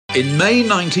In May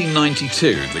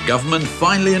 1992, the government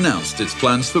finally announced its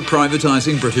plans for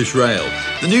privatising British Rail.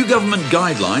 The new government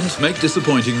guidelines make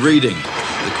disappointing reading.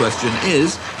 The question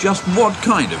is, just what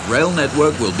kind of rail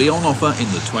network will be on offer in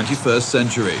the 21st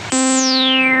century?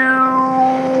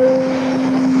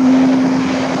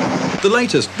 The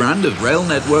latest brand of rail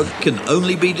network can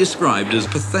only be described as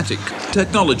pathetic.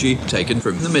 Technology taken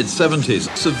from the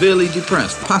mid-70s, severely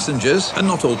depressed passengers, and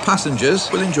not all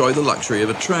passengers will enjoy the luxury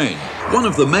of a train. One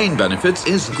of the main benefits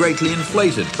is greatly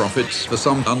inflated profits for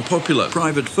some unpopular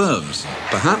private firms.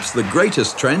 Perhaps the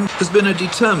greatest trend has been a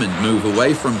determined move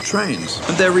away from trains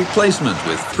and their replacement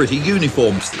with pretty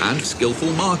uniforms and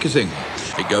skillful marketing.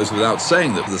 It goes without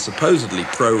saying that the supposedly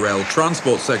pro-rail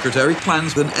Transport Secretary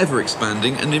plans an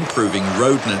ever-expanding and improving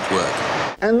road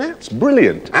network. And that's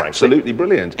brilliant, absolutely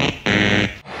brilliant.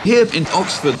 Here in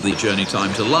Oxford, the journey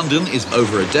time to London is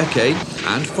over a decade,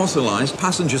 and fossilised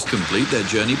passengers complete their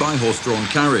journey by horse-drawn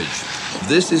carriage.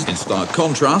 This is in stark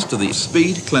contrast to the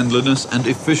speed, cleanliness and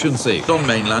efficiency on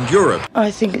mainland Europe.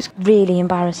 I think it's really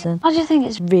embarrassing. I just think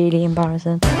it's really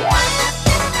embarrassing.